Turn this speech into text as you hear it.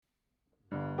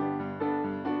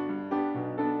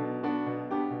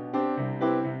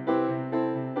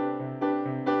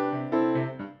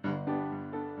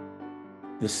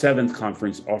The seventh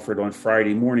conference, offered on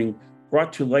Friday morning,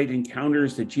 brought to light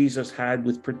encounters that Jesus had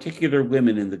with particular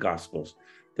women in the Gospels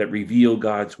that reveal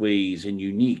God's ways in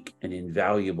unique and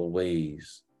invaluable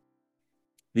ways.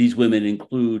 These women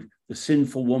include the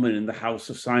sinful woman in the house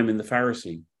of Simon the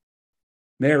Pharisee,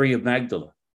 Mary of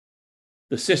Magdala,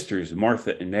 the sisters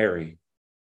Martha and Mary,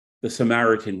 the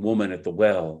Samaritan woman at the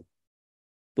well,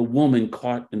 the woman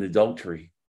caught in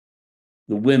adultery,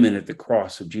 the women at the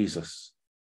cross of Jesus,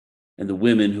 and the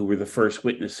women who were the first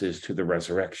witnesses to the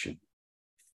resurrection.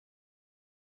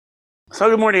 So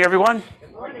good morning, everyone.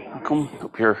 Good morning. Welcome.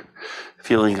 Hope you're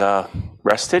feeling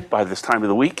rested by this time of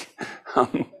the week.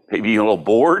 Maybe a little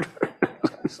bored.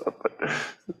 Let's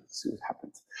see what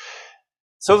happens.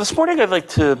 So this morning I'd like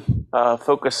to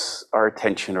focus our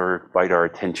attention, or invite our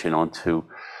attention, onto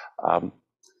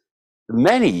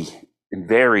many and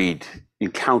varied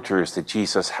encounters that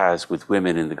Jesus has with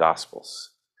women in the Gospels.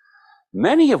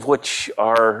 Many of which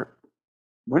are,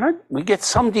 we get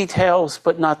some details,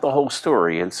 but not the whole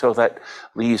story. And so that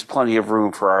leaves plenty of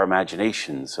room for our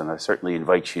imaginations. And I certainly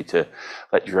invite you to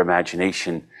let your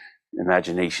imagination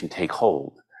take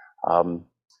hold.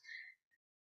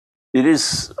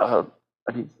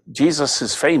 Jesus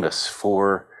is famous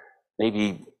for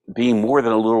maybe being more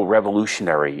than a little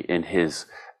revolutionary in his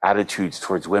attitudes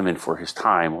towards women for his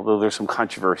time, although there's some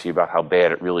controversy about how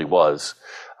bad it really was.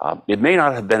 It may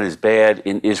not have been as bad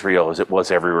in Israel as it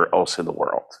was everywhere else in the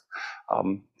world.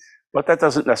 But that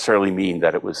doesn't necessarily mean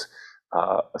that it was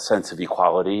a sense of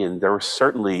equality. And there were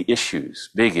certainly issues,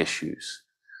 big issues,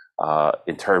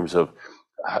 in terms of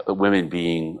women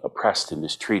being oppressed and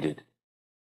mistreated.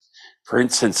 For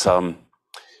instance,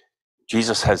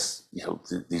 Jesus has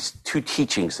these two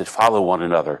teachings that follow one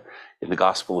another in the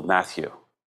Gospel of Matthew.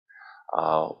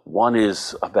 One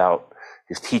is about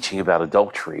his teaching about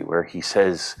adultery, where he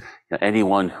says,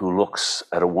 anyone who looks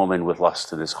at a woman with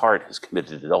lust in his heart has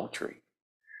committed adultery.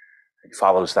 He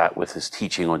follows that with his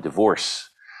teaching on divorce,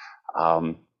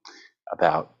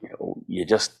 about, you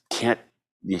just can't,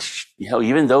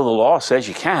 even though the law says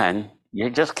you can, you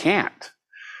just can't.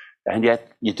 And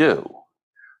yet you do.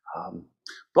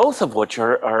 Both of which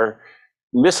are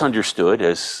misunderstood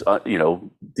as,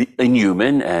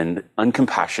 inhuman and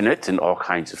uncompassionate and all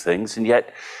kinds of things. And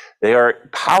yet they are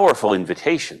powerful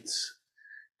invitations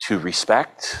to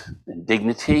respect and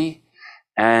dignity,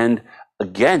 and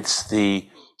against the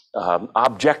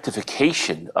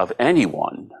objectification of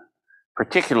anyone,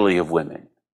 particularly of women.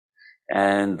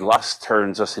 And lust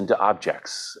turns us into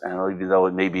objects. And even though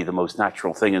it may be the most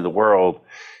natural thing in the world,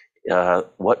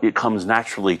 what it comes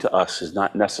naturally to us is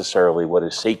not necessarily what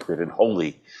is sacred and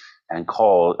holy, and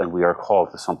we are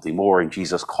called to something more, and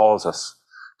Jesus calls us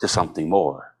to something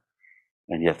more.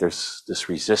 And yet there's this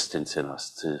resistance in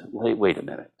us to, wait a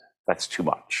minute, that's too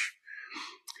much.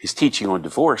 His teaching on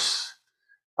divorce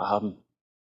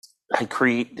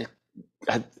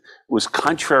was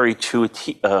contrary to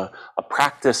a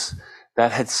practice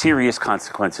that had serious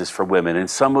consequences for women. And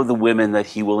some of the women that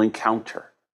he will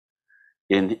encounter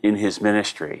in his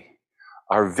ministry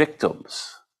are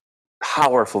victims,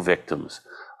 powerful victims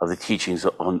of the teachings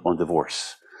on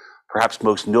divorce. Perhaps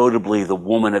most notably the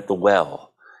woman at the well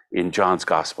in John's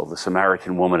Gospel, the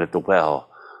Samaritan woman at the well,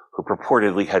 who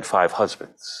purportedly had 5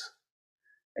 husbands.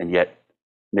 And yet,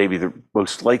 maybe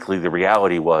most likely the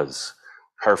reality was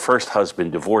her first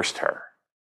husband divorced her,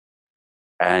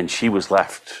 and she was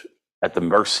left at the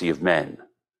mercy of men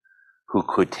who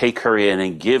could take her in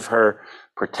and give her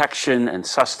protection and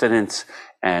sustenance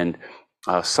and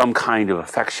some kind of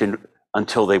affection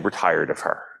until they were tired of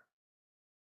her.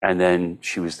 And then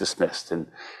she was dismissed.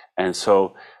 And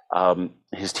so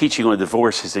his teaching on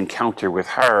divorce, his encounter with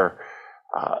her,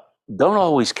 don't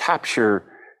always capture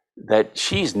that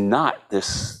she's not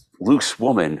this loose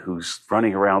woman who's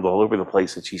running around all over the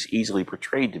place that she's easily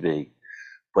portrayed to be,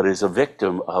 but is a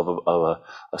victim of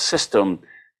a system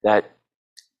that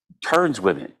turns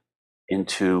women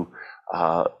into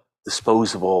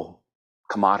disposable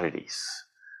commodities.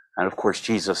 And of course,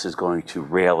 Jesus is going to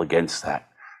rail against that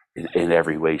in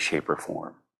every way, shape, or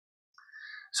form.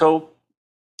 So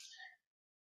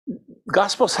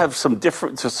Gospels have some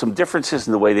differences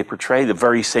in the way they portray the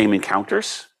very same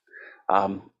encounters,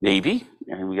 maybe,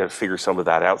 and we got to figure some of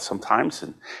that out sometimes,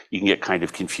 and you can get kind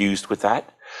of confused with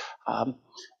that.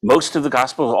 Most of the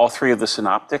Gospels, all 3 of the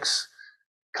synoptics,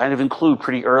 kind of include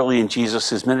pretty early in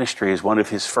Jesus's ministry as one of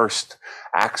his first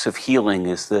acts of healing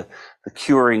is the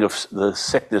curing of the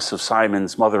sickness of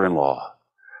Simon's mother-in-law.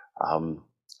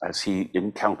 As he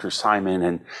encounters Simon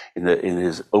and in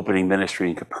his opening ministry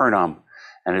in Capernaum,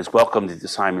 and is welcomed into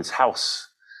Simon's house.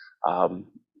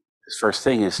 his first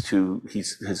thing is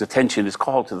his attention is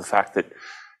called to the fact that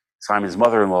Simon's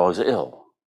mother-in-law is ill,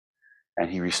 and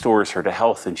he restores her to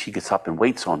health, and she gets up and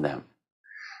waits on them,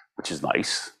 which is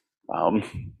nice.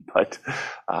 But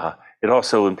it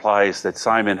also implies that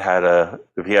Simon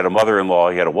if he had a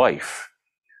mother-in-law, he had a wife,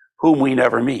 whom we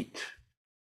never meet.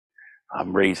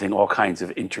 Raising all kinds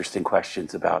of interesting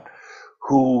questions about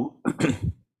who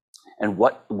and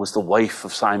what was the wife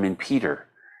of Simon Peter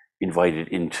invited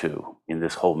into in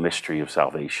this whole mystery of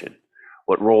salvation.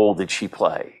 What role did she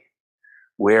play?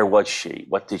 Where was she?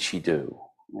 What did she do?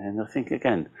 And I think,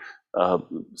 again,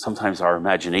 sometimes our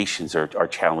imaginations are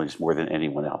challenged more than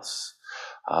anyone else.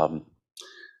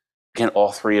 Again,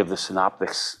 all three of the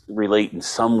synoptics relate in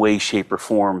some way, shape, or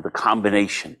form the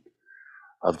combination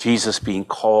of Jesus being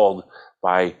called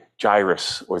by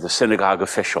Jairus, or the synagogue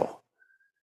official,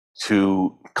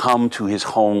 to come to his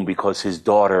home because his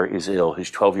daughter is ill.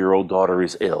 His 12-year-old daughter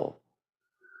is ill.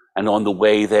 And on the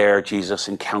way there, Jesus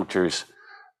encounters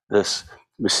this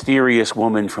mysterious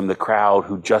woman from the crowd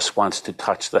who just wants to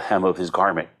touch the hem of his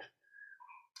garment,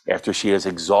 after she has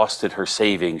exhausted her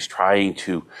savings trying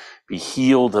to be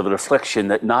healed of an affliction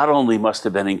that not only must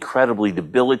have been incredibly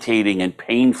debilitating and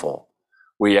painful,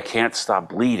 where you can't stop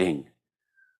bleeding,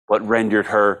 but rendered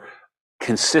her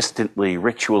consistently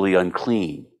ritually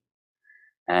unclean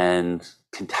and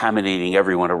contaminating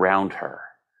everyone around her.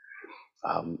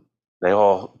 They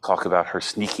all talk about her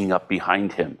sneaking up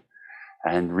behind him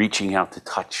and reaching out to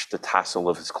touch the tassel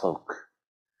of his cloak.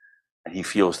 And he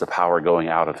feels the power going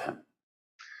out of him.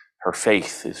 Her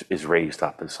faith is raised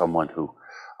up as someone who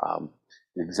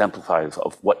exemplifies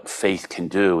of what faith can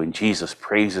do. And Jesus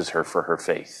praises her for her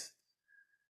faith.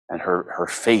 And her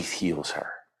faith heals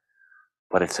her.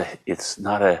 But it's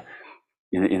not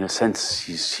in a sense,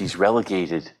 she's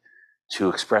relegated to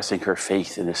expressing her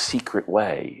faith in a secret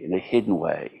way, in a hidden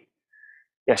way.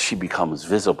 Yes, she becomes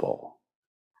visible,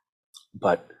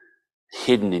 but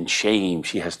hidden in shame,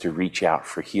 she has to reach out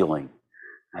for healing.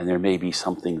 And there may be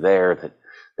something there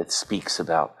that speaks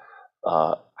about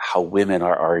how women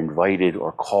are invited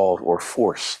or called or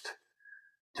forced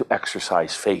to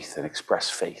exercise faith and express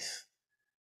faith,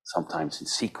 sometimes in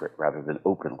secret rather than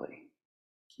openly.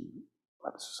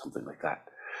 Something like that.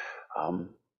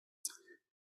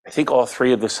 I think all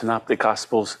three of the synoptic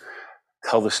gospels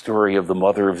tell the story of the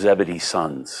mother of Zebedee's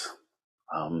sons,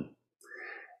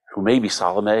 who may be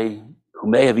Salome, who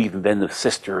may have even been the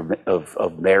sister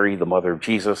of Mary, the mother of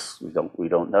Jesus. We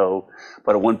don't know.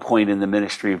 But at one point in the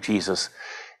ministry of Jesus,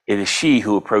 it is she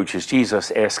who approaches Jesus,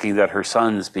 asking that her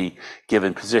sons be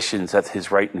given positions at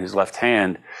his right and his left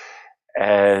hand.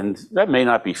 And that may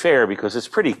not be fair, because it's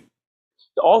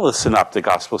all the synoptic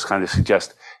gospels kind of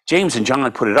suggest James and John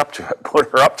put her up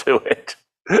to it.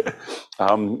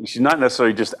 She's not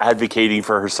necessarily just advocating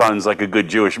for her sons like a good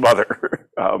Jewish mother.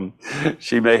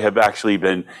 She may have actually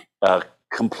been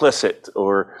complicit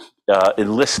or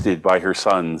enlisted by her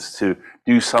sons to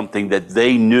do something that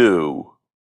they knew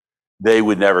they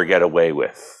would never get away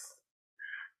with.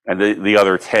 And the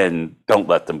other 10 don't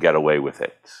let them get away with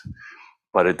it.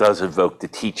 But it does evoke the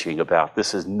teaching about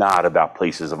this is not about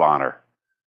places of honor.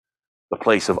 The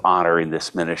place of honor in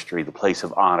this ministry, the place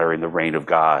of honor in the reign of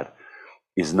God,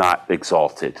 is not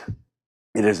exalted.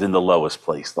 It is in the lowest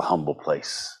place, the humble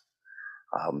place.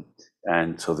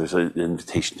 And so there's an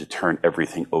invitation to turn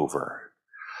everything over.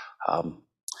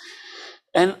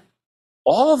 And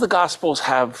all of the Gospels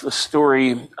have a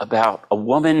story about a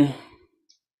woman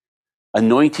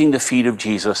anointing the feet of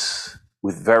Jesus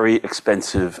with very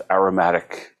expensive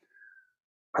aromatic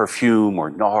perfume or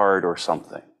nard or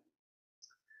something.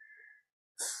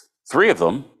 Three of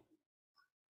them,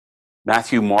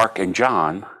 Matthew, Mark, and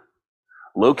John,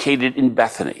 located in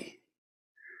Bethany.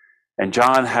 And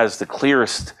John has the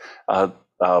clearest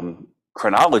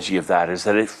chronology of that, is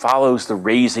that it follows the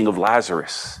raising of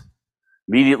Lazarus.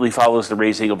 Immediately follows the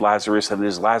raising of Lazarus, and it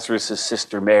is Lazarus'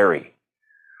 sister Mary,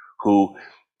 who,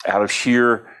 out of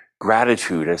sheer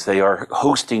gratitude, as they are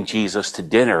hosting Jesus to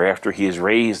dinner after he has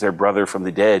raised their brother from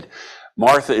the dead,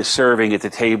 Martha is serving at the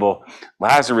table.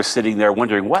 Lazarus sitting there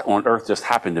wondering, what on earth just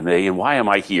happened to me and why am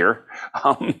I here?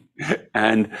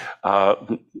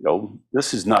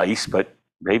 This is nice, but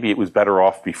maybe it was better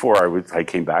off before I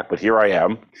came back, but here I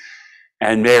am.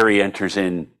 And Mary enters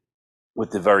in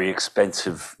with the very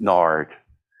expensive nard,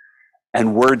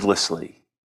 and wordlessly,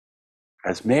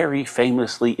 as Mary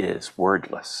famously is,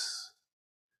 wordless,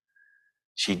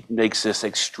 she makes this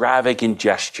extravagant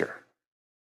gesture.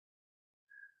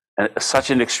 And such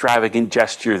an extravagant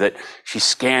gesture that she's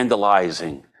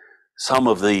scandalizing some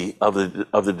of the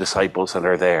disciples that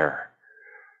are there.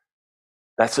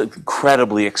 That's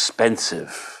incredibly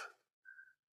expensive.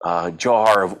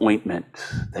 jar of ointment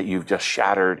that you've just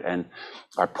shattered and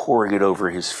are pouring it over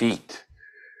his feet.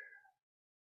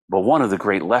 But one of the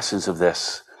great lessons of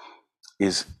this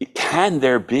is, can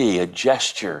there be a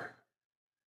gesture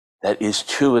that is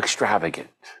too extravagant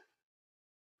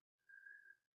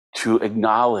to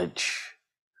acknowledge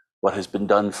what has been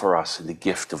done for us in the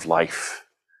gift of life,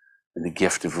 in the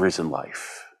gift of risen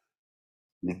life,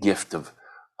 in the gift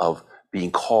of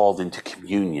being called into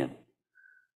communion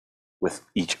with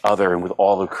each other and with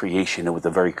all of creation and with the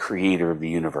very creator of the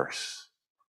universe?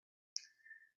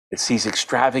 It's these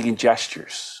extravagant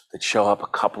gestures that show up a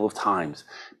couple of times,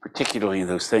 particularly in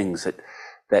those things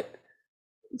that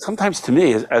sometimes, to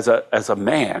me, as a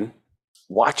man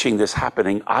watching this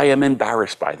happening, I am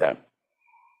embarrassed by them,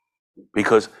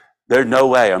 because there's no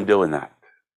way I'm doing that.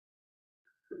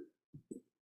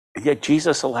 And yet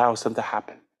Jesus allows them to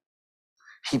happen.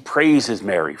 He praises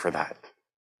Mary for that,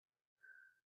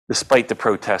 despite the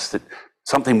protest that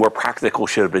something more practical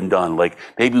should have been done. Like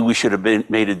maybe we should have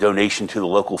made a donation to the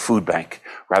local food bank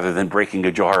rather than breaking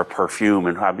a jar of perfume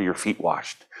and having your feet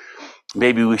washed.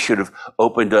 Maybe we should have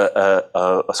opened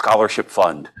a scholarship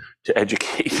fund to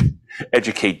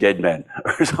educate dead men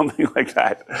or something like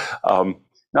that.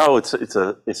 No, it's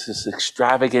this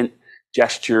extravagant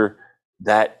gesture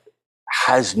that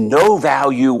has no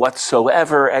value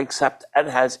whatsoever, except it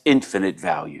has infinite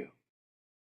value.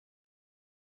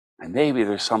 And maybe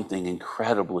there's something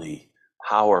incredibly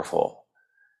powerful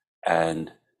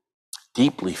and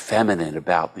deeply feminine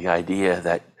about the idea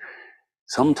that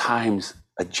sometimes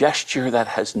a gesture that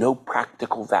has no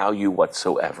practical value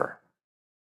whatsoever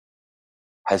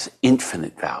has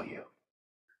infinite value,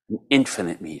 an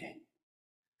infinite meaning.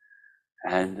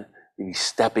 And maybe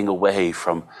stepping away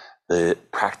from the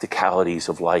practicalities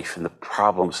of life and the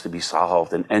problems to be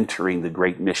solved and entering the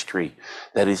great mystery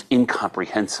that is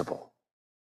incomprehensible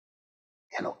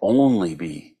can only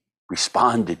be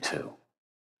responded to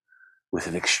with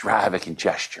an extravagant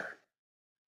gesture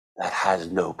that has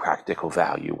no practical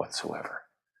value whatsoever.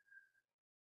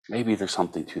 Maybe there's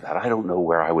something to that. I don't know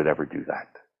where I would ever do that.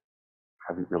 I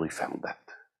haven't really found that.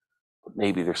 But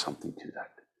maybe there's something to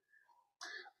that.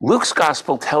 Luke's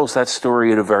gospel tells that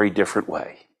story in a very different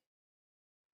way.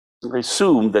 I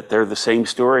assume that they're the same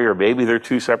story, or maybe they're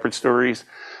two separate stories.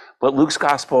 But Luke's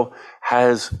gospel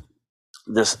has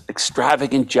this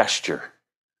extravagant gesture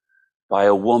by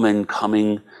a woman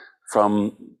coming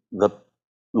from the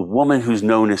woman who's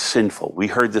known as sinful. We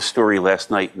heard this story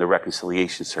last night in the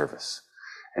reconciliation service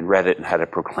and read it and had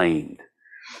it proclaimed.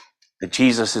 That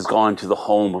Jesus has gone to the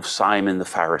home of Simon the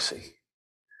Pharisee.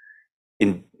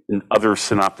 In other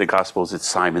synoptic gospels, it's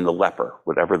Simon the leper,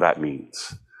 whatever that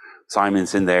means.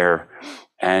 Simon's in there,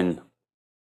 and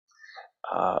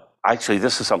actually,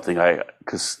 this is something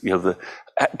because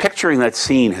picturing that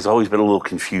scene has always been a little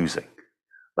confusing.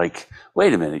 Like,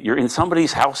 wait a minute, you're in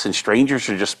somebody's house and strangers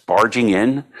are just barging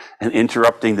in and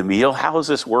interrupting the meal? How is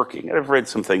this working? And I've read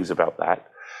some things about that,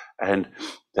 and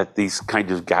that these kind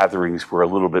of gatherings were a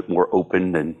little bit more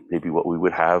open than maybe what we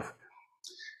would have.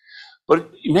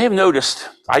 But you may have noticed,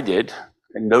 I did,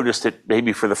 and noticed it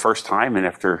maybe for the first time, and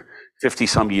after 50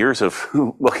 some years of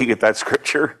looking at that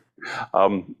scripture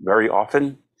very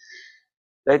often,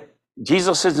 that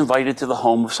Jesus is invited to the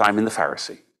home of Simon the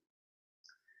Pharisee.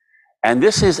 And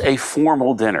this is a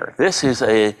formal dinner. This is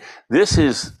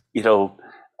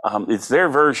it's their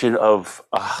version of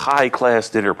a high-class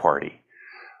dinner party,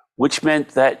 which meant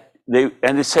that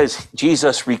and it says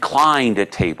Jesus reclined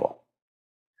at table.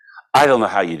 I don't know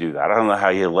how you do that. I don't know how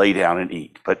you lay down and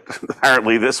eat, but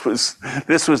apparently this was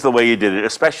the way you did it,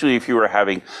 especially if you were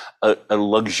having a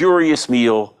luxurious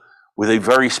meal with a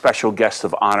very special guest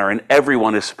of honor, and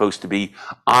everyone is supposed to be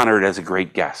honored as a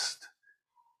great guest.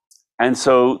 And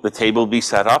so the table would be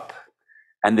set up,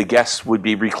 and the guests would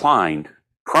be reclined,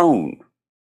 prone,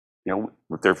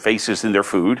 with their faces in their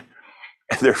food,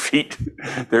 and their feet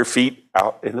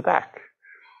out in the back.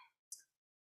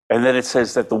 And then it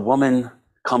says that the woman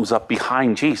comes up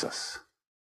behind Jesus.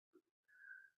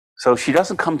 So she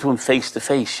doesn't come to him face to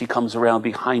face, she comes around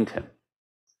behind him,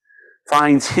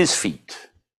 finds his feet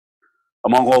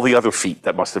among all the other feet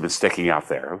that must have been sticking out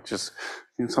there. Which is,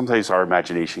 sometimes our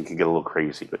imagination can get a little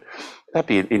crazy, but that'd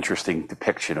be an interesting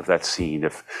depiction of that scene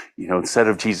if, instead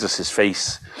of Jesus's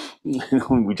face,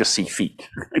 we just see feet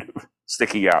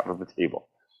sticking out of the table.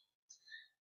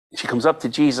 She comes up to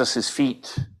Jesus's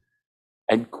feet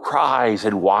and cries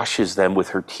and washes them with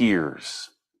her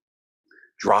tears,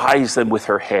 dries them with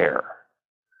her hair,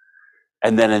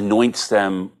 and then anoints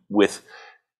them with,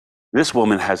 this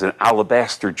woman has an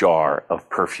alabaster jar of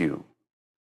perfume,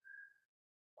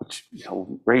 which,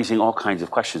 raising all kinds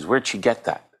of questions. Where'd she get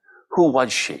that? Who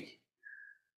was she?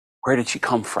 Where did she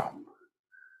come from?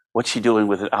 What's she doing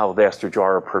with an alabaster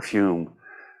jar of perfume?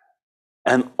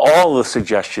 And all the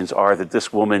suggestions are that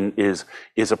this woman is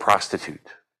a prostitute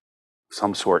of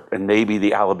some sort. And maybe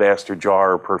the alabaster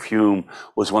jar of perfume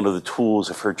was one of the tools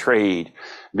of her trade.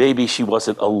 Maybe she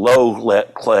wasn't a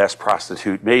low-class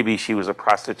prostitute. Maybe she was a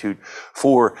prostitute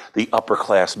for the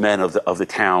upper-class men of the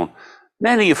town,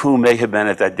 many of whom may have been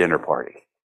at that dinner party.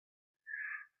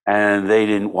 And they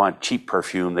didn't want cheap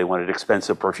perfume. They wanted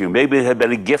expensive perfume. Maybe it had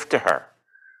been a gift to her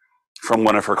from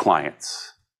one of her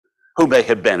clients who may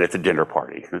have been at the dinner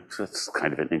party. It's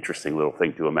kind of an interesting little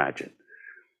thing to imagine.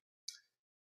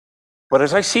 But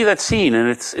as I see that scene, and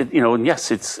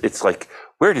it's like,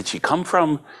 where did she come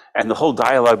from? And the whole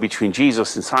dialogue between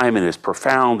Jesus and Simon is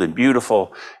profound and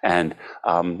beautiful, and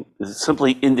it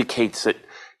simply indicates that,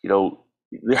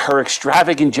 her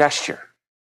extravagant gesture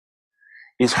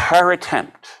is her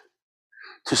attempt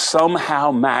to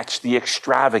somehow match the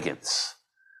extravagance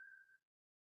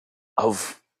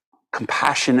of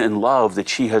compassion and love that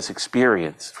she has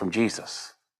experienced from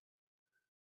Jesus.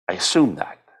 I assume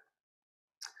that.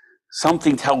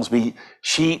 Something tells me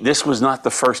this was not the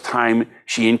first time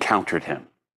she encountered him.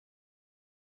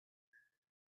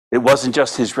 It wasn't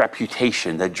just his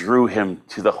reputation that drew him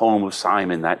to the home of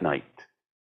Simon that night.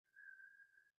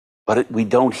 But we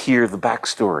don't hear the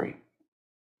backstory.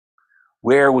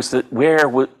 Where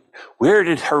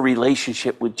did her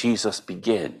relationship with Jesus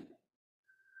begin?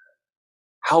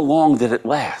 How long did it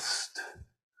last?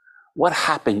 What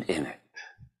happened in it?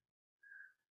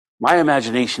 My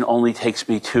imagination only takes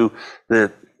me to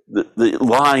the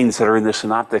lines that are in the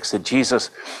synoptics that Jesus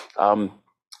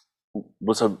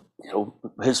was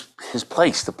his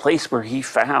place, the place where he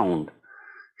found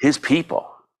his people,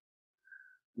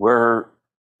 were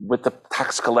with the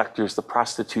tax collectors, the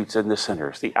prostitutes, and the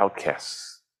sinners, the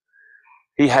outcasts.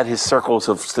 He had his circles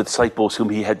of disciples whom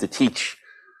he had to teach.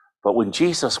 But when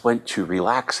Jesus went to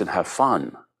relax and have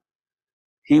fun,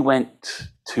 he went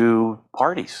to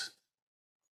parties.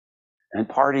 And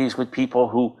parties with people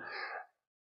who,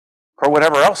 for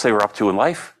whatever else they were up to in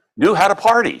life, knew how to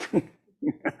party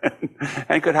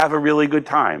and could have a really good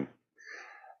time.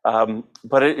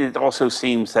 But it also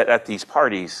seems that at these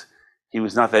parties, he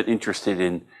was not that interested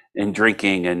in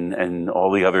drinking and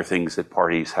all the other things that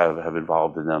parties have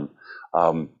involved in them,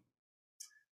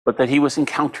 but that he was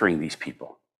encountering these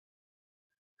people.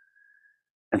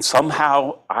 And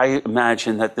somehow I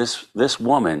imagine that this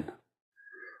woman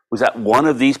was at one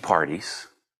of these parties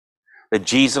that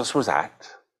Jesus was at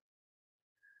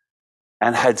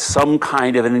and had some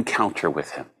kind of an encounter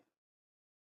with him.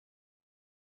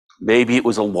 Maybe it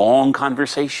was a long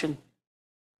conversation.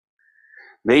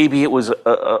 Maybe it was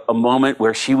a moment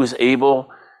where she was able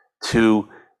to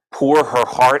pour her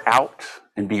heart out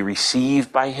and be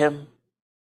received by him.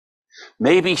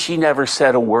 Maybe she never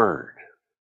said a word.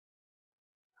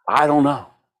 I don't know.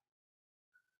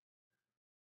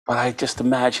 But I just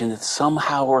imagine that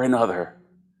somehow or another,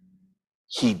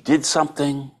 he did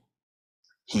something,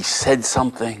 he said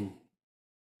something,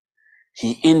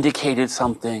 he indicated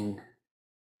something,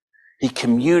 he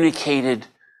communicated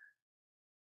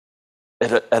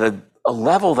at a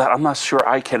level that I'm not sure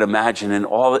I can imagine in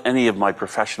any of my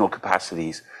professional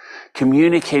capacities,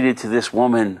 communicated to this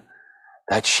woman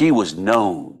that she was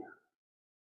known.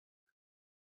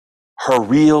 Her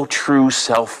real, true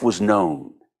self was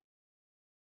known.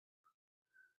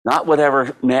 Not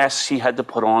whatever mask she had to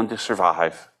put on to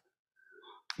survive.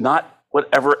 Not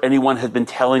whatever anyone had been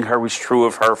telling her was true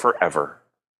of her forever.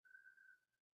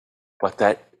 But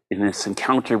that in this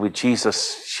encounter with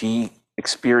Jesus, she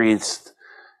experienced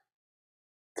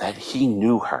that he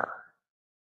knew her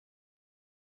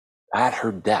at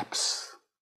her depths,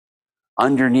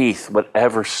 underneath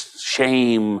whatever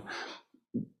shame,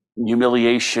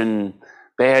 humiliation,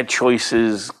 bad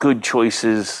choices, good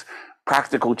choices,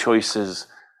 practical choices.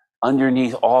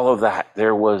 Underneath all of that,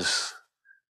 there was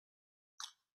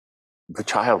the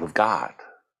child of God.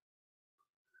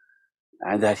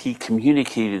 And that he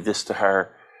communicated this to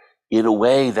her in a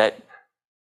way that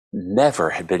never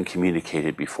had been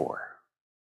communicated before.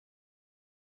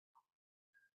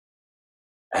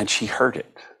 And she heard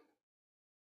it.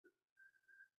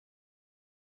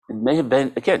 It may have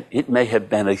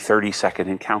been a 30-second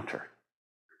encounter.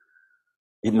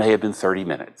 It may have been 30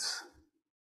 minutes.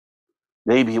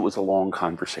 Maybe it was a long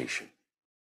conversation.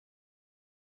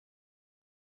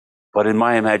 But in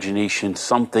my imagination,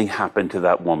 something happened to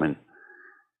that woman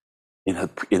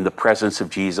in the presence of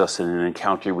Jesus and an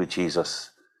encounter with Jesus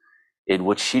in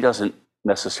which she doesn't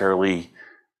necessarily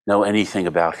know anything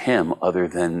about him other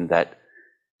than that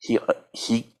he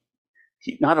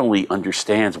he not only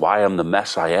understands why I'm the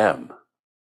mess I am,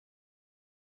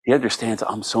 he understands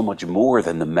I'm so much more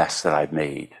than the mess that I've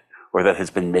made or that has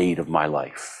been made of my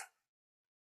life.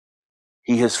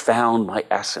 He has found my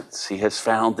essence. He has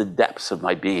found the depths of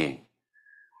my being.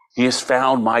 He has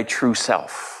found my true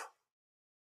self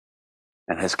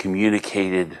and has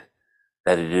communicated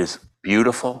that it is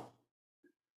beautiful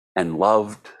and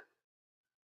loved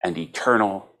and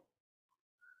eternal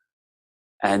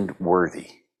and worthy.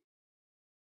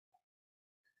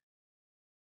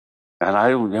 And I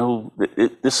don't know,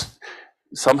 this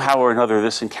somehow or another,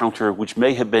 this encounter, which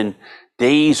may have been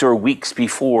days or weeks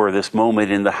before this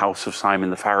moment in the house of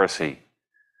Simon the Pharisee,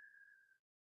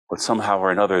 but somehow or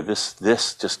another, this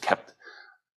just kept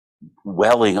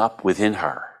welling up within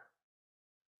her.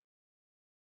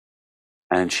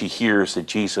 And she hears that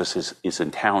Jesus is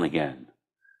in town again.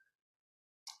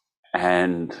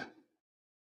 And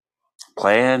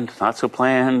planned, not so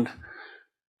planned,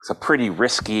 it's a pretty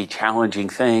risky, challenging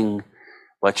thing,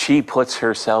 but she puts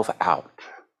herself out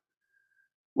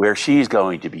where she's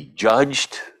going to be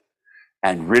judged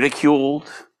and ridiculed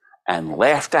and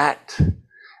laughed at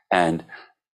and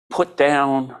put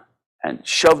down and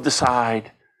shoved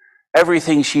aside,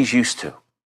 everything she's used to.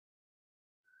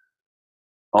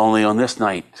 Only on this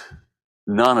night,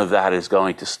 none of that is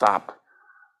going to stop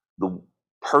the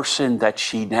person that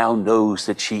she now knows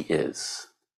that she is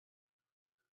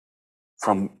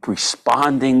from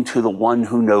responding to the one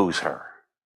who knows her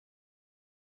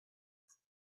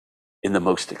in the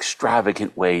most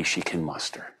extravagant way she can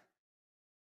muster.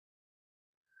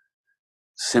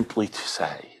 Simply to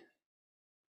say,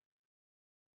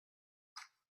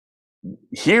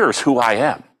 here's who I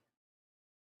am.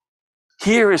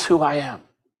 Here is who I am.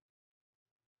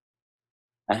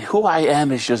 And who I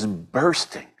am is just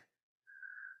bursting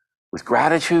with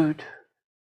gratitude,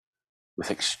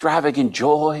 with extravagant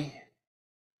joy,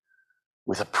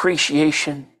 with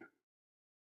appreciation,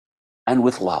 and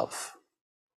with love.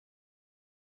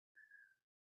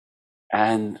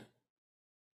 And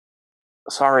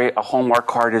sorry, a Hallmark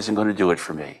card isn't going to do it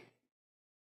for me.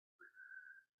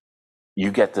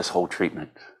 You get this whole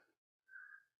treatment.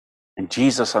 And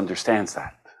Jesus understands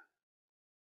that.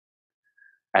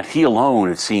 And he alone,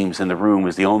 it seems, in the room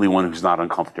is the only one who's not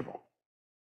uncomfortable.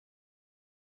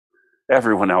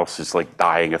 Everyone else is like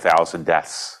dying 1,000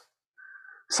 deaths.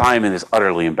 Simon is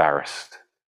utterly embarrassed.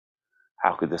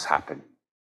 How could this happen?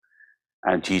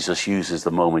 And Jesus uses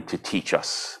the moment to teach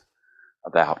us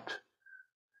about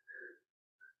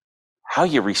how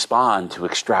you respond to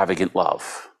extravagant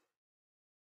love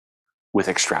with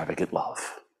extravagant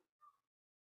love.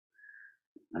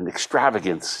 And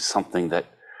extravagance is something that,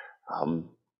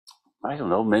 I don't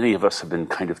know, many of us have been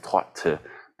kind of taught to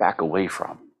back away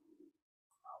from.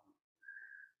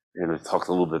 We talked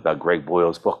a little bit about Greg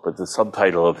Boyle's book, but the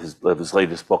subtitle of his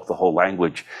latest book, The Whole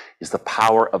Language, is The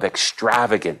Power of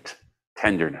Extravagant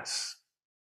Tenderness.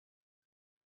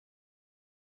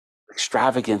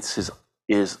 Extravagance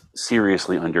is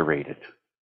seriously underrated.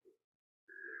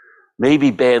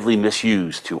 Maybe badly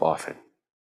misused too often.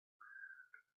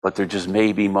 But there just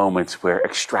may be moments where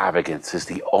extravagance is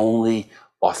the only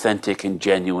authentic and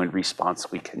genuine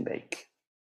response we can make.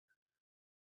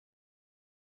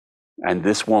 And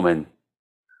this woman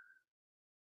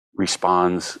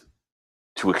responds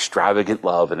to extravagant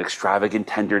love and extravagant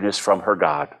tenderness from her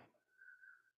God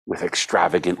with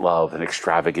extravagant love and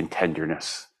extravagant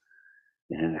tenderness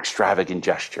in an extravagant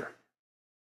gesture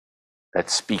that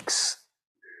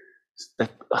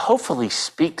hopefully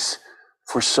speaks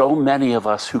for so many of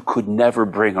us who could never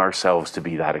bring ourselves to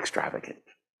be that extravagant.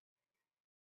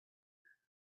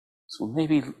 So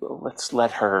maybe let's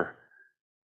let her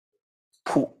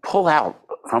pull out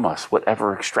from us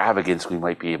whatever extravagance we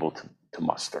might be able to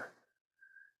muster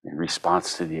in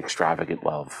response to the extravagant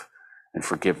love and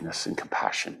forgiveness and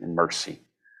compassion and mercy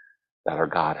that our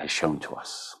God has shown to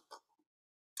us.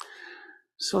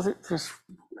 So there's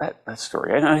that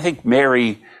story. And I think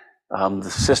Mary, the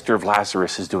sister of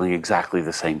Lazarus, is doing exactly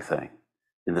the same thing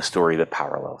in the story that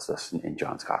parallels this in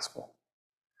John's Gospel.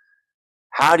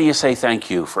 How do you say thank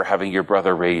you for having your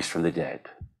brother raised from the dead?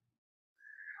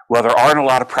 Well, there aren't a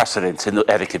lot of precedents in the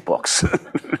etiquette books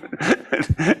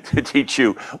to teach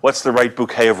you what's the right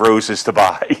bouquet of roses to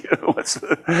buy,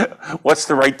 what's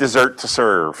the right dessert to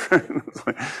serve.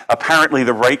 Apparently,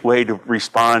 the right way to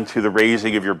respond to the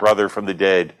raising of your brother from the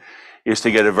dead is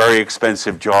to get a very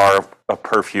expensive jar of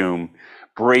perfume,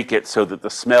 break it so that the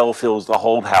smell fills the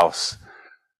whole house,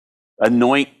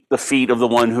 anoint the feet of the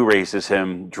one who raises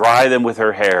him, dry them with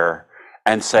her hair,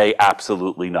 and say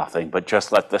absolutely nothing, but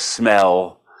just let the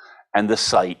smell and the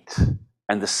sight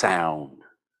and the sound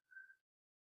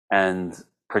and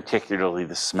particularly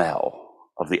the smell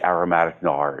of the aromatic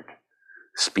nard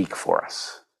speak for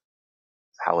us.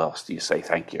 How else do you say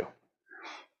thank you?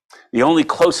 The only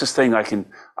closest thing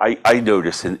I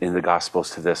notice in the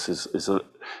Gospels to this is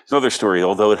another story,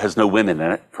 although it has no women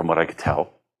in it, from what I could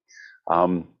tell.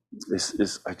 I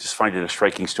just find it a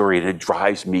striking story, and it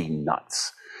drives me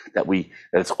nuts that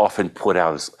it's often put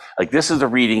out as like, this is a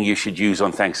reading you should use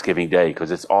on Thanksgiving Day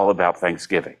because it's all about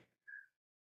Thanksgiving.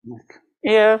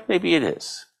 Yeah, maybe it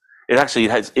is.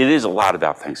 It is a lot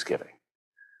about Thanksgiving.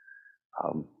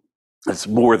 It's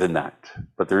more than that,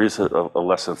 but there is a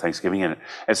lesson of Thanksgiving in it.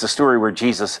 It's a story where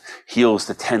Jesus heals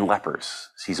the 10 lepers.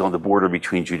 He's on the border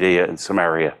between Judea and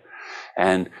Samaria,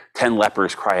 and 10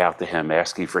 lepers cry out to him,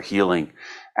 asking for healing.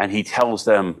 And he tells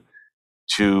them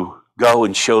to go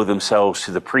and show themselves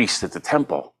to the priest at the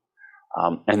temple,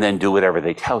 and then do whatever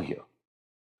they tell you.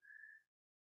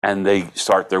 And they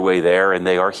start their way there, and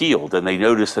they are healed, and they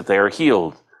notice that they are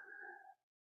healed.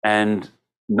 And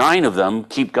 9 of them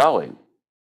keep going.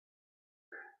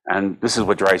 And this is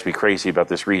what drives me crazy about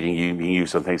this reading being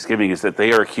used on Thanksgiving, is that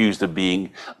they are accused of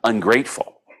being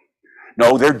ungrateful.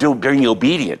 No, they're being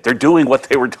obedient. They're doing what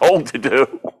they were told to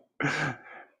do.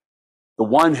 The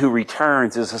one who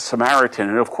returns is a Samaritan.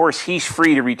 And of course, he's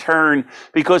free to return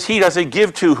because he doesn't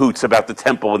give 2 hoots about the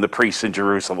temple and the priests in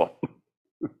Jerusalem.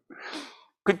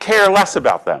 Could care less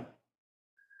about them.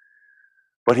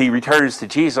 But he returns to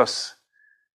Jesus,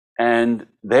 and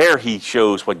there he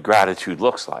shows what gratitude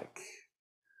looks like.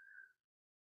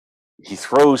 He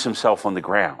throws himself on the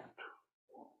ground,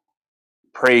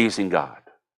 praising God.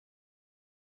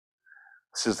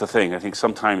 This is the thing. I think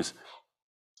sometimes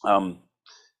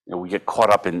we get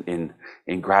caught up in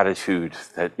gratitude,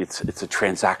 that it's a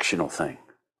transactional thing.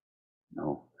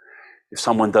 If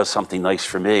someone does something nice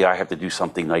for me, I have to do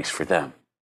something nice for them.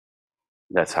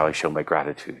 That's how I show my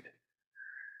gratitude.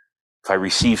 If I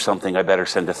receive something, I better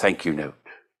send a thank you note.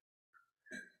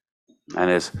 And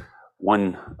as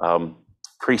one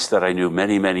priest that I knew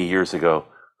many, many years ago,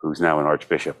 who's now an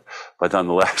archbishop, but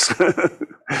nonetheless,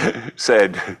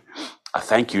 said, a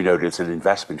thank you note is an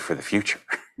investment for the future,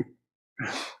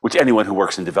 which anyone who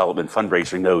works in development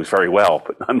fundraising knows very well.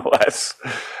 But nonetheless,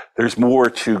 there's more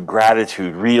to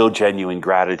gratitude, real, genuine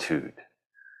gratitude,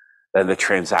 than the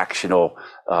transactional,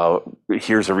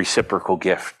 here's a reciprocal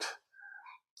gift,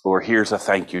 or here's a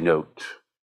thank you note,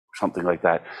 something like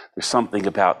that. There's something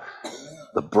about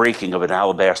the breaking of an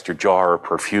alabaster jar of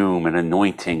perfume and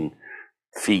anointing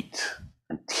feet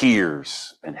and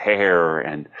tears and hair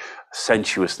and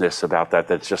sensuousness about that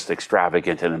that's just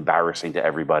extravagant and embarrassing to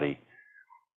everybody.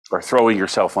 Or throwing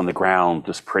yourself on the ground,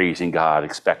 just praising God,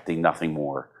 expecting nothing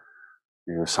more.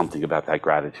 There's something about that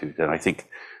gratitude. And I think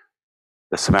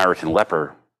the Samaritan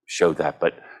leper showed that,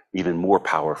 but even more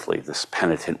powerfully, this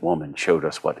penitent woman showed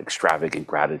us what extravagant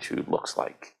gratitude looks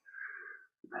like.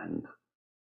 And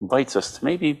invites us to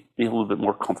maybe be a little bit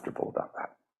more comfortable about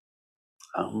that.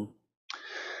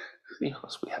 See what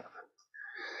else we have.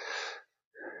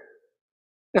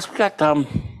 Yes, we got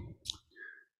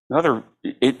another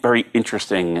very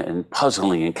interesting and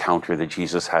puzzling encounter that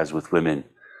Jesus has with women,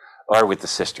 are with the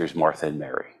sisters Martha and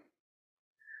Mary.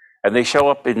 And they show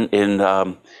up in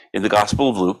the Gospel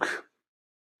of Luke,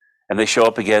 and they show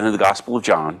up again in the Gospel of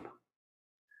John.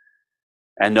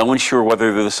 And no one's sure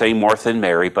whether they're the same Martha and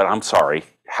Mary, but I'm sorry.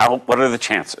 What are the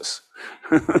chances?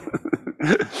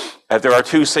 That there are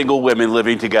 2 single women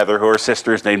living together who are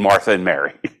sisters named Martha and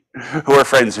Mary, who are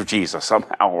friends of Jesus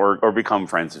somehow, or become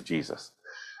friends of Jesus.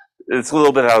 It's a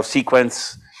little bit out of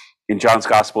sequence. In John's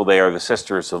Gospel, they are the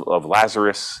sisters of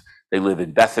Lazarus. They live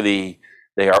in Bethany.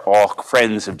 They are all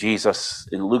friends of Jesus.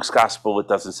 In Luke's Gospel, it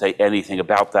doesn't say anything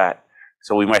about that,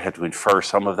 so we might have to infer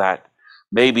some of that.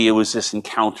 Maybe it was this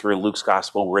encounter in Luke's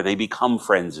Gospel where they become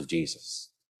friends of Jesus,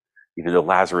 even though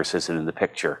Lazarus isn't in the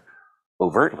picture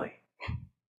overtly.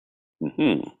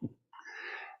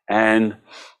 And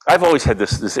I've always had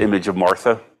this image of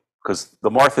Martha, because the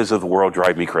Marthas of the world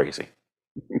drive me crazy.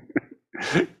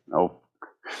 I've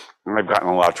gotten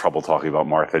in a lot of trouble talking about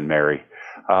Martha and Mary.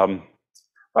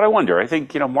 But I wonder, I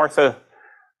think, Martha,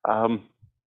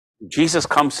 Jesus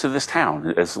comes to this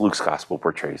town, as Luke's Gospel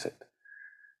portrays it.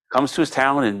 Comes to his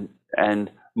town,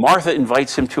 and Martha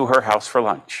invites him to her house for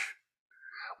lunch,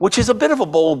 which is a bit of a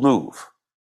bold move.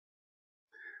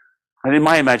 And in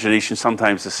my imagination,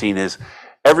 sometimes the scene is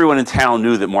everyone in town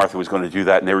knew that Martha was going to do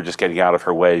that, and they were just getting out of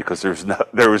her way because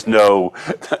there was no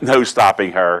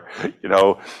stopping her,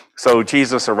 So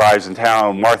Jesus arrives in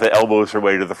town. Martha elbows her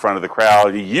way to the front of the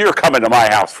crowd. You're coming to my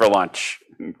house for lunch.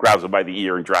 And grabs him by the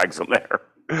ear and drags him there.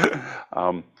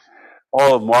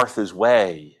 All of Martha's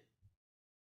way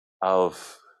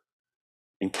of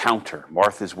encounter,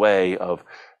 Martha's way of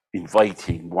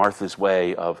inviting, Martha's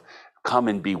way of come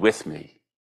and be with me,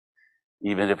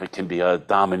 even if it can be a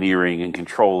domineering and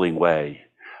controlling way.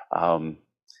 And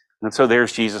so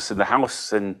there's Jesus in the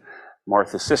house and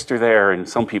Martha's sister there, and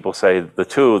some people say the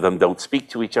two of them don't speak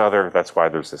to each other. That's why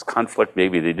there's this conflict.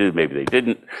 Maybe they did, maybe they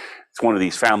didn't. It's one of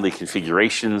these family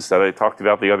configurations that I talked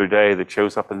about the other day that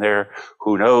shows up in there.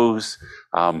 Who knows?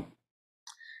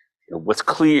 What's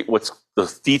clear, what's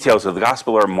the details of the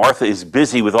gospel are Martha is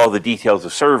busy with all the details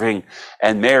of serving,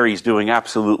 and Mary's doing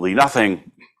absolutely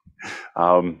nothing.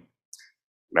 And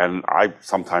I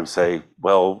sometimes say,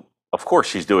 well, of course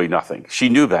she's doing nothing. She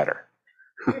knew better.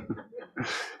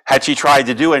 Had she tried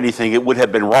to do anything, it would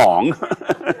have been wrong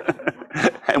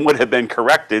and would have been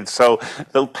corrected. So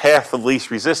the path of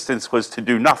least resistance was to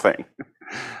do nothing.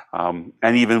 And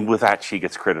even with that, she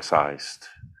gets criticized.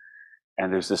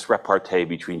 And there's this repartee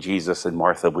between Jesus and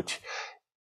Martha, which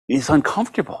is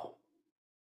uncomfortable.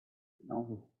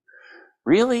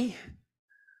 Really?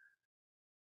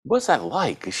 What's that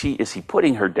like? Is he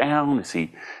putting her down? Is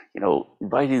he,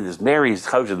 inviting this Mary's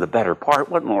chosen the better part?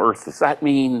 What on earth does that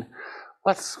mean?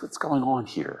 What's going on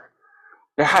here?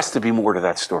 There has to be more to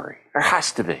that story. There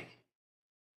has to be.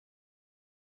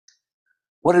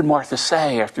 What did Martha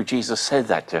say after Jesus said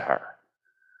that to her?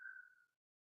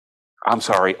 I'm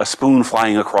sorry, a spoon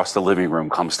flying across the living room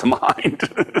comes to mind.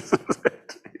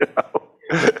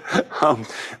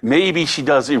 Maybe she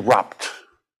does erupt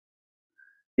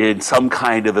in some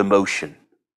kind of emotion.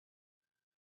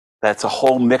 That's a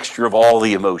whole mixture of all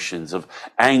the emotions of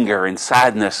anger and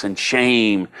sadness and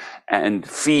shame and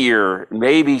fear.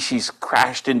 Maybe she's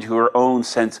crashed into her own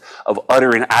sense of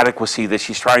utter inadequacy that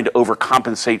she's trying to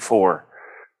overcompensate for.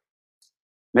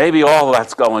 Maybe all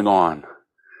that's going on.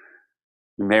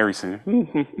 Mary's saying,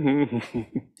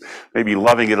 maybe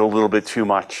loving it a little bit too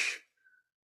much.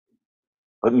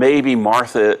 But maybe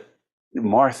Martha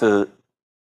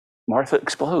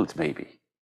explodes, maybe,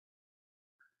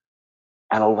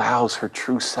 and allows her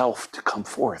true self to come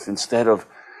forth instead of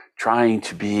trying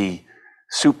to be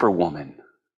superwoman.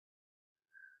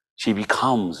 She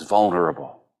becomes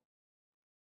vulnerable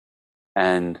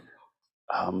and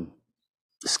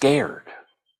scared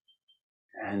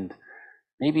and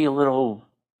maybe a little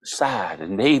sad.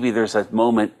 And maybe there's that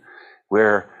moment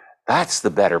where that's the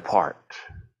better part.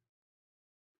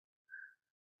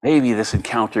 Maybe this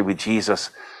encounter with Jesus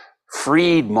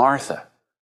freed Martha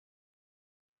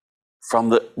from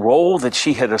the role that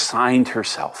she had assigned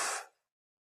herself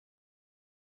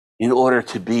in order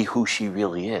to be who she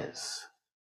really is.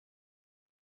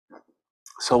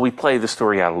 So we play the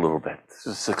story out a little bit.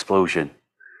 This explosion.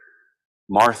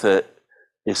 Martha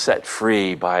is set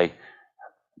free by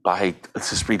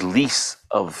this release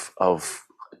of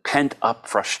pent-up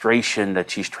frustration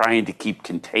that she's trying to keep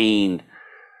contained.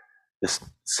 This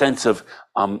sense of,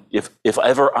 if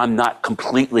ever I'm not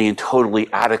completely and totally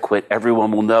adequate,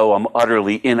 everyone will know I'm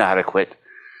utterly inadequate.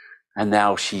 And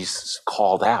now she's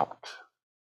called out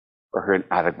for her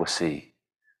inadequacy.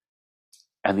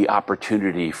 And the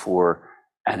opportunity for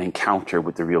an encounter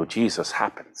with the real Jesus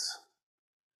happens.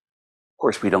 Of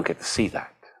course, we don't get to see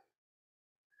that.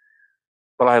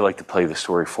 But I like to play the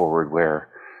story forward where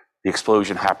the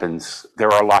explosion happens.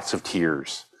 There are lots of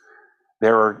tears.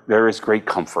 There is great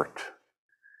comfort.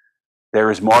 There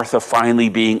is Martha finally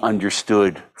being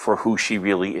understood for who she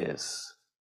really is.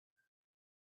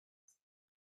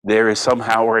 There is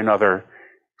somehow or another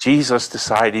Jesus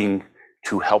deciding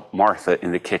to help Martha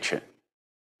in the kitchen,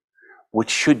 which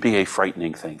should be a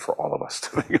frightening thing for all of us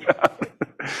to think about.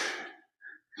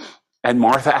 And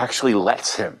Martha actually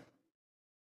lets him.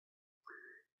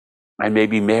 And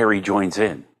maybe Mary joins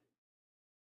in.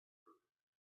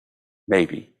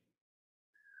 Maybe.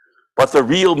 But the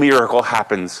real miracle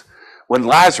happens when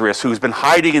Lazarus, who's been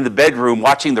hiding in the bedroom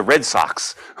watching the Red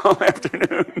Sox all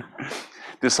afternoon,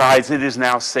 decides it is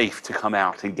now safe to come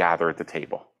out and gather at the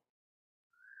table.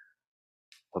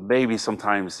 But maybe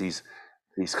sometimes these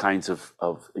kinds of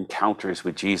encounters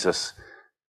with Jesus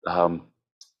that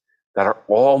are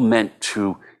all meant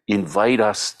to invite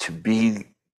us to be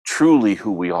truly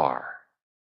who we are,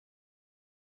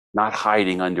 not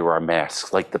hiding under our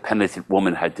masks like the penitent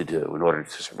woman had to do in order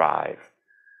to survive.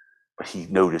 But he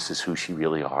notices who she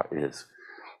really is.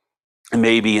 And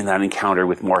maybe in that encounter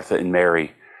with Martha and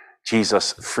Mary,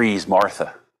 Jesus frees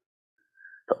Martha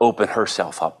to open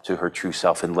herself up to her true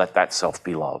self and let that self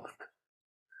be loved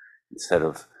instead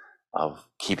of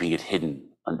keeping it hidden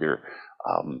under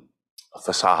a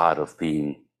facade of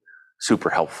being super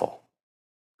helpful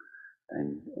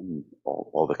and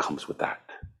all that comes with that.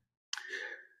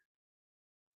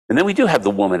 And then we do have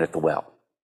the woman at the well.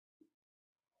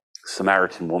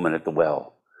 Samaritan woman at the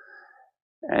well.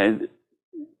 And,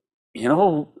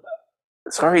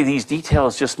 sorry, these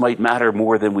details just might matter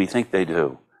more than we think they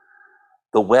do.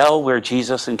 The well where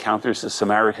Jesus encounters the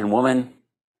Samaritan woman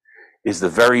is the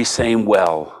very same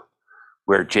well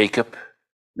where Jacob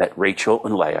met Rachel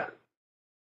and Leah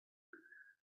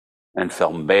and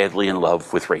fell madly in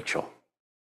love with Rachel.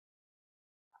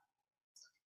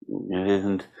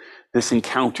 And this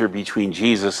encounter between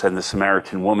Jesus and the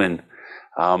Samaritan woman,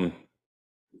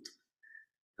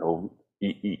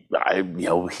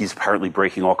 he's apparently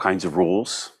breaking all kinds of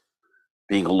rules,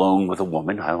 being alone with a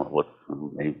woman. I don't know what,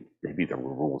 maybe there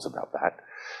were rules about that.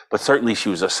 But certainly she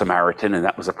was a Samaritan, and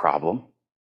that was a problem.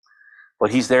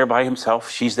 But he's there by himself.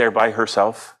 She's there by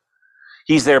herself.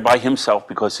 He's there by himself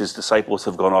because his disciples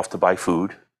have gone off to buy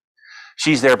food.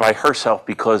 She's there by herself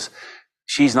because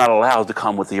she's not allowed to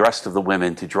come with the rest of the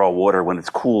women to draw water when it's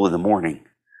cool in the morning,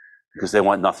 because they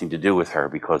want nothing to do with her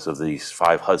because of these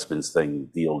 5 husbands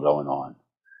deal going on.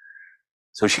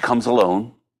 So she comes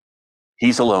alone.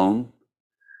 He's alone.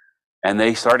 And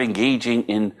they start engaging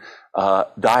in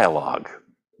dialogue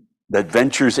that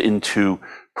ventures into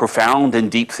profound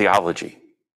and deep theology.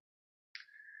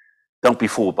 Don't be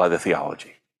fooled by the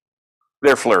theology.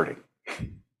 They're flirting.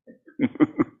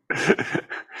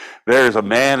 There's a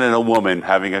man and a woman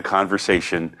having a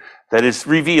conversation that is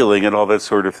revealing and all that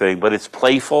sort of thing, but it's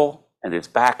playful and it's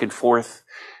back and forth.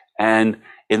 And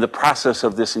in the process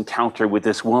of this encounter with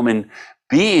this woman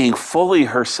being fully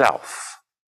herself,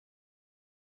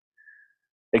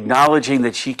 acknowledging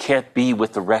that she can't be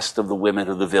with the rest of the women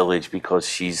of the village because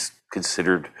she's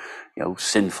considered,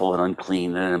 sinful and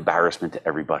unclean and an embarrassment to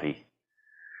everybody.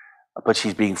 But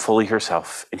she's being fully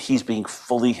herself, and he's being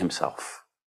fully himself.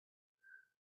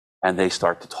 And they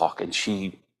start to talk, and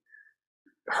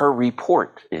her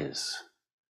report is,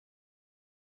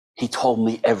 he told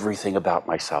me everything about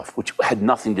myself, which had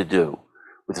nothing to do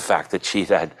with the fact that she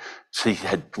had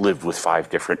lived with 5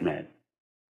 different men.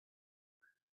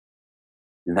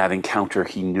 In that encounter,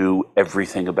 he knew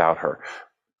everything about her.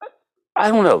 I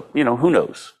don't know, who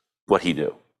knows what he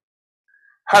knew.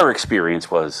 Her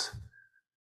experience was,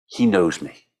 he knows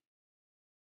me.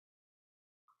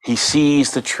 He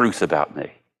sees the truth about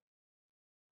me.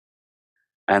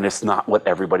 And it's not what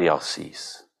everybody else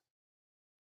sees.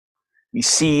 He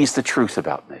sees the truth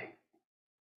about me.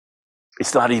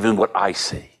 It's not even what I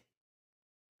see.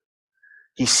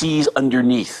 He sees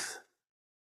underneath.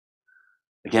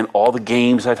 Again, all the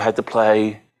games I've had to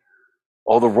play,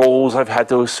 all the roles I've had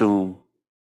to assume,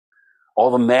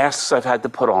 all the masks I've had to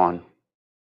put on,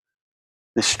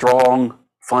 the strong,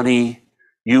 funny,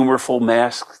 humorful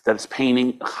mask that is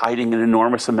hiding an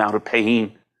enormous amount of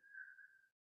pain.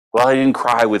 Well, I didn't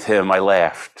cry with him, I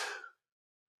laughed.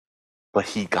 But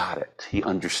he got it, he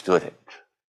understood it.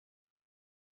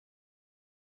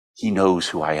 He knows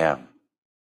who I am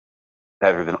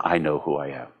better than I know who I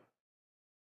am.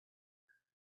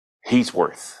 He's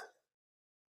worth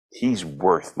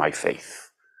my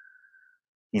faith.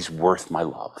 He's worth my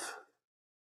love.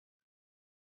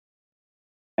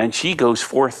 And she goes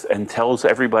forth and tells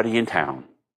everybody in town,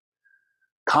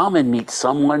 come and meet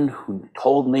someone who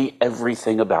told me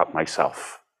everything about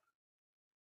myself.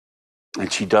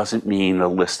 And she doesn't mean a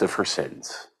list of her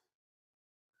sins.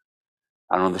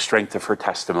 And on the strength of her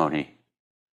testimony,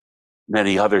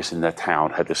 many others in that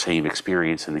town had the same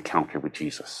experience and encounter with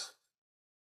Jesus.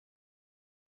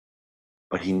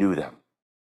 But he knew them.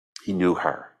 He knew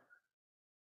her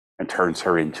and turns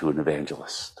her into an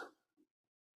evangelist.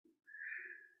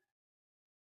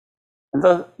 And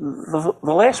the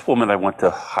last woman I want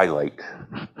to highlight,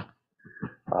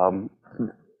 the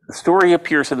story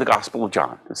appears in the Gospel of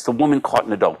John. It's the woman caught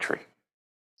in adultery.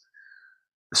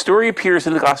 The story appears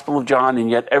in the Gospel of John, and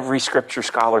yet every scripture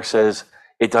scholar says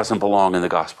it doesn't belong in the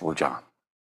Gospel of John.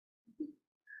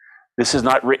 This is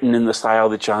not written in the style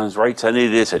that John writes, and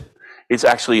it isn't. It's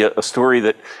actually a story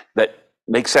that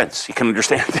makes sense. You can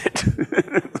understand it.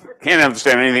 Can't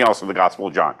understand anything else in the Gospel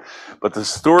of John. But the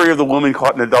story of the woman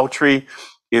caught in adultery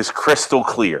is crystal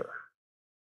clear.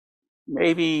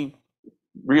 Maybe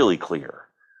really clear.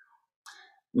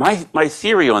 My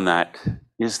theory on that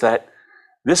is that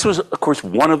this was, of course,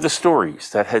 one of the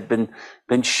stories that had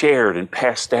been shared and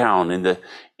passed down in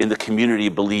the community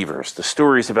of believers, the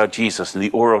stories about Jesus and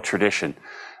the oral tradition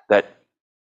that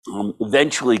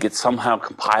eventually get somehow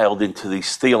compiled into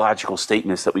these theological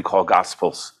statements that we call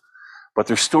gospels. But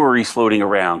there's stories floating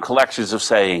around, collections of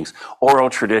sayings, oral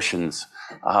traditions.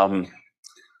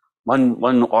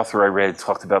 One author I read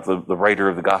talked about the writer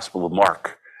of the Gospel of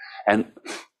Mark. And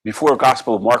before the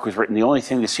Gospel of Mark was written, the only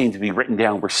thing that seemed to be written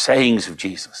down were sayings of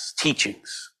Jesus,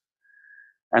 teachings.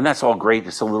 And that's all great.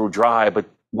 It's a little dry, but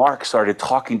Mark started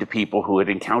talking to people who had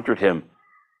encountered him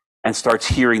and starts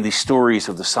hearing these stories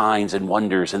of the signs and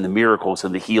wonders and the miracles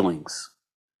and the healings,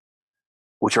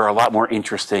 which are a lot more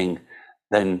interesting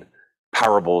than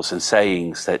parables and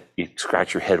sayings that you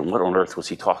scratch your head on what on earth was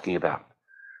he talking about.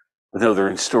 But no, they're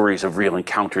in stories of real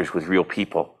encounters with real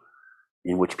people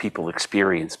in which people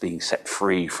experience being set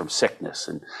free from sickness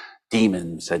and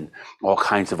demons and all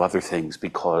kinds of other things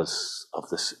because of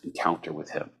this encounter with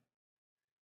him.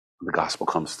 The gospel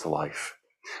comes to life.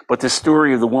 But the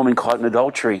story of the woman caught in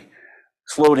adultery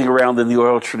is floating around in the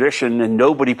oral tradition, and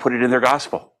nobody put it in their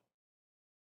gospel.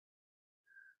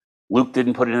 Luke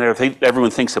didn't put it in there.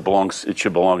 Everyone thinks it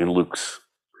should belong in Luke's.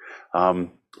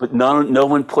 But no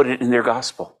one put it in their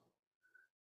gospel.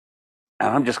 And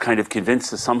I'm just kind of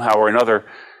convinced that somehow or another,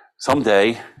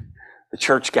 someday, the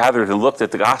church gathered and looked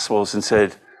at the gospels and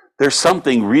said, there's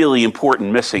something really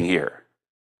important missing here.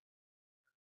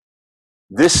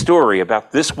 This story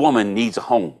about this woman needs a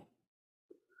home.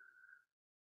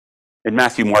 And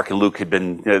Matthew, Mark, and Luke had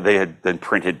been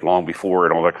printed long before,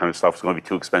 and all that kind of stuff. It's going to be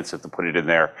too expensive to put it in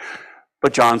there.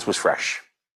 But John's was fresh.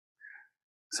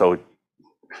 So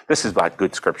this is about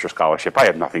good scripture scholarship. I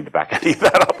have nothing to back any of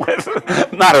that up with.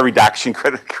 I'm not a redaction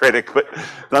critic, but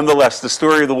nonetheless, the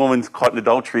story of the woman caught in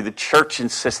adultery, the church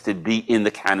insisted be in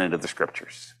the canon of the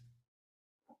scriptures.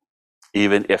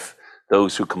 Even if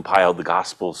those who compiled the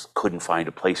Gospels couldn't find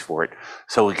a place for it.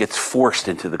 So it gets forced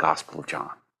into the Gospel of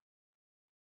John.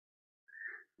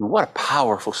 And what a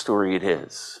powerful story it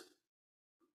is.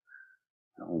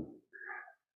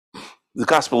 The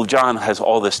Gospel of John has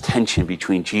all this tension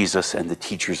between Jesus and the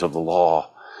teachers of the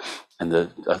law and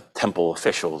the temple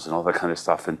officials and all that kind of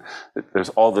stuff. And there's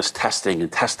all this testing and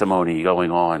testimony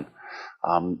going on.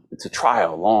 It's a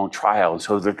trial, long trial. And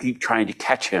so they keep trying to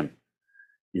catch him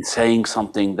in saying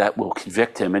something that will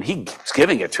convict him, and he's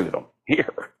giving it to them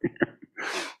here,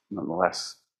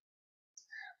 nonetheless.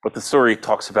 But the story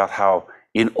talks about how,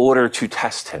 in order to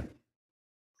test him,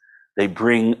 they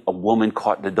bring a woman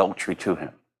caught in adultery to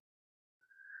him.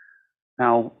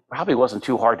 Now, probably wasn't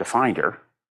too hard to find her.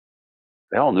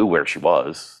 They all knew where she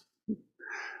was.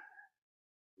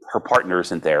 Her partner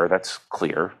isn't there, that's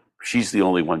clear. She's the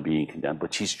only one being condemned,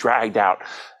 but she's dragged out,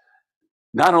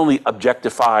 not only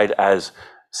objectified as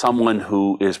someone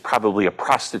who is probably a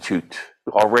prostitute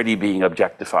already being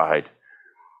objectified,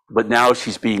 but now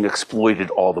she's being exploited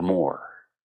all the more.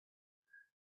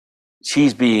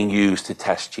 She's being used to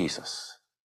test Jesus.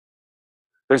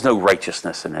 There's no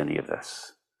righteousness in any of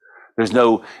this. There's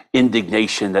no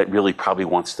indignation that really probably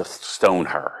wants to stone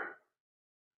her.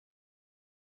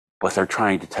 But they're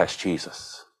trying to test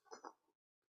Jesus.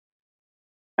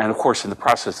 And of course, in the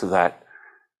process of that,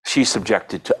 she's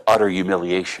subjected to utter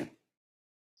humiliation.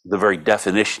 The very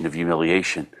definition of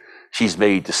humiliation. She's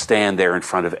made to stand there in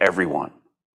front of everyone.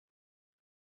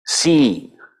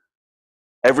 Seen.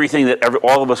 Everything that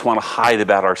all of us want to hide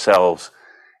about ourselves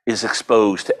is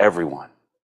exposed to everyone.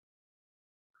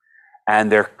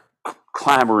 And they're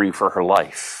clamoring for her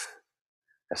life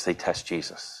as they test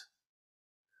Jesus.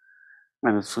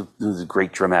 And it's the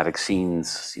great dramatic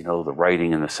scenes, the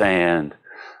writing in the sand,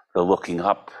 the looking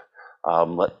up.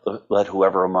 Let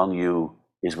whoever among you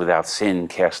is without sin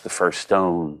cast the first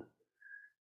stone.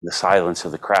 The silence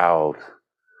of the crowd,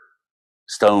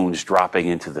 stones dropping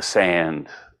into the sand.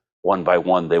 One by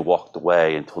one, they walked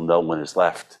away until no one is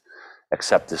left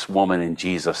except this woman and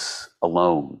Jesus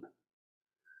alone.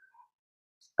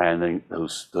 And then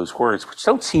those words, which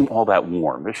don't seem all that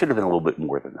warm. There should have been a little bit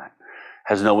more than that.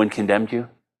 Has no one condemned you?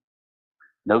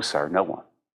 No, sir, no one.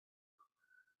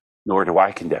 Nor do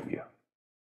I condemn you.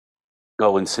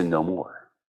 Go and sin no more.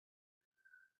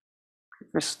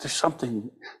 There's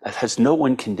something that has no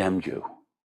one condemned you.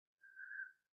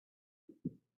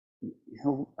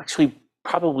 Actually,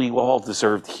 probably we all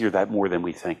deserve to hear that more than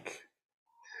we think.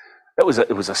 It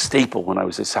was a staple when I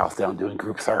was at Southdown doing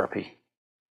group therapy.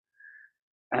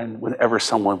 And whenever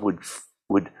someone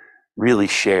would really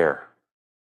share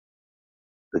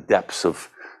the depths of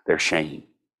their shame,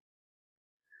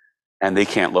 and they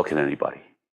can't look at anybody,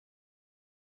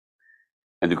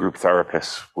 and the group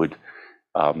therapist would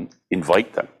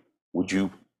invite them, would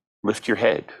you lift your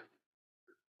head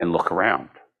and look around?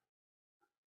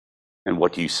 And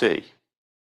what do you see?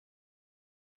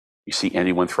 You see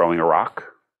anyone throwing a rock?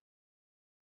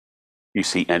 You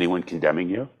see anyone condemning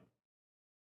you?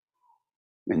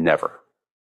 And never.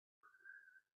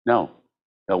 No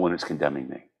one is condemning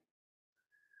me.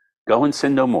 Go and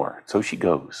sin no more. So she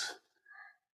goes.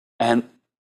 And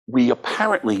we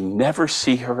apparently never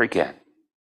see her again.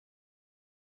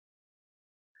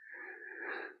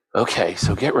 Okay,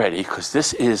 so get ready, because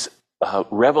this is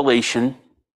revelation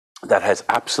that has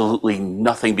absolutely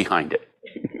nothing behind it.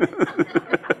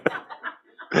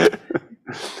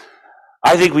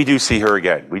 I think we do see her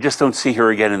again. We just don't see her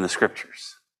again in the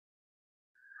scriptures.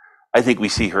 I think we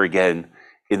see her again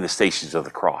in the stations of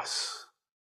the cross,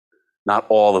 not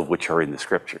all of which are in the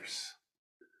scriptures.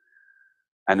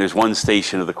 And there's one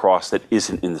station of the cross that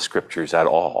isn't in the scriptures at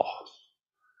all,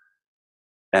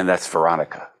 and that's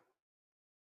Veronica.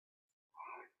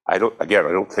 I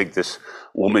don't think this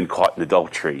woman caught in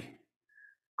adultery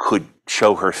could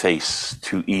show her face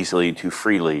too easily and too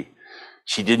freely.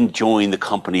 She didn't join the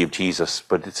company of Jesus,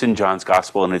 but it's in John's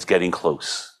gospel and it's getting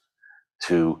close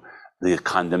to the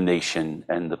condemnation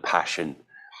and the passion.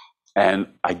 And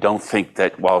I don't think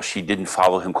that while she didn't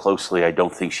follow him closely, I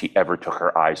don't think she ever took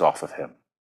her eyes off of him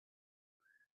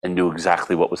and knew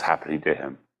exactly what was happening to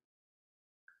him.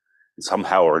 And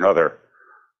somehow or another,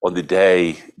 on the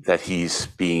day that he's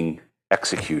being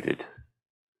executed,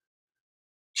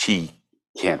 she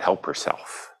can't help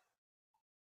herself.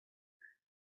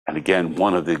 And again,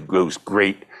 one of those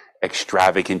great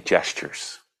extravagant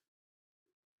gestures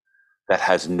that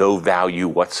has no value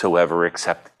whatsoever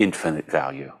except infinite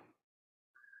value.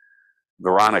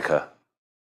 Veronica,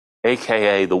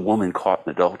 aka the woman caught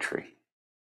in adultery,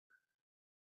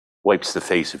 wipes the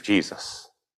face of Jesus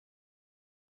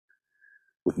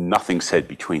with nothing said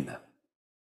between them.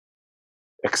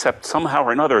 Except somehow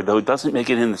or another, though it doesn't make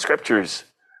it in the scriptures,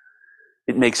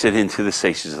 it makes it into the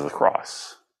stations of the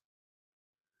cross.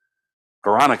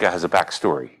 Veronica has a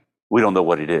backstory. We don't know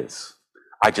what it is.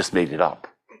 I just made it up.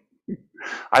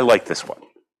 I like this one.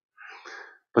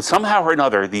 But somehow or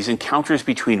another, these encounters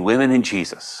between women and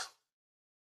Jesus,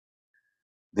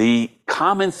 the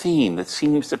common theme that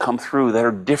seems to come through that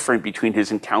are different between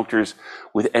his encounters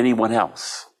with anyone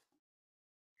else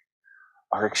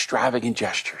are extravagant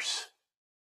gestures.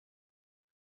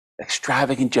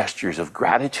 Extravagant gestures of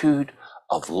gratitude,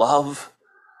 of love,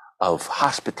 of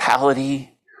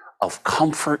hospitality, of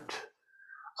comfort,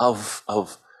 of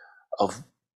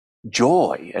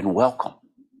joy and welcome.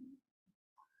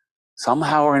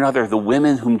 Somehow or another, the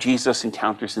women whom Jesus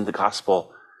encounters in the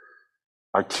gospel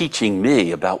are teaching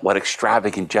me about what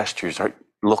extravagant gestures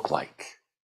look like.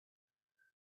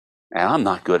 And I'm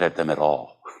not good at them at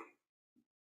all.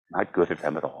 Not good at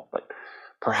them at all. But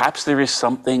perhaps there is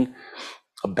something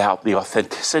about the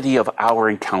authenticity of our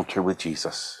encounter with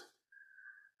Jesus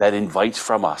that invites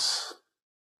from us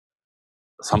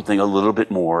something a little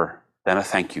bit more than a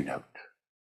thank you note.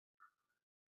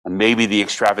 And maybe the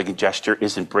extravagant gesture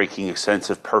isn't breaking a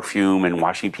sense of perfume and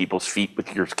washing people's feet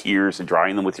with your tears and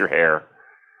drying them with your hair.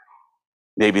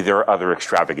 Maybe there are other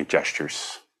extravagant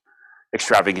gestures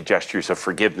of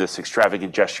forgiveness,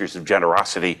 extravagant gestures of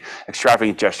generosity,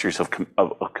 extravagant gestures of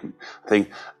thing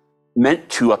meant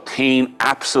to obtain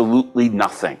absolutely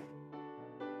nothing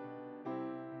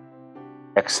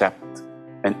except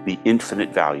the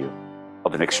infinite value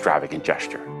of an extravagant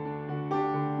gesture.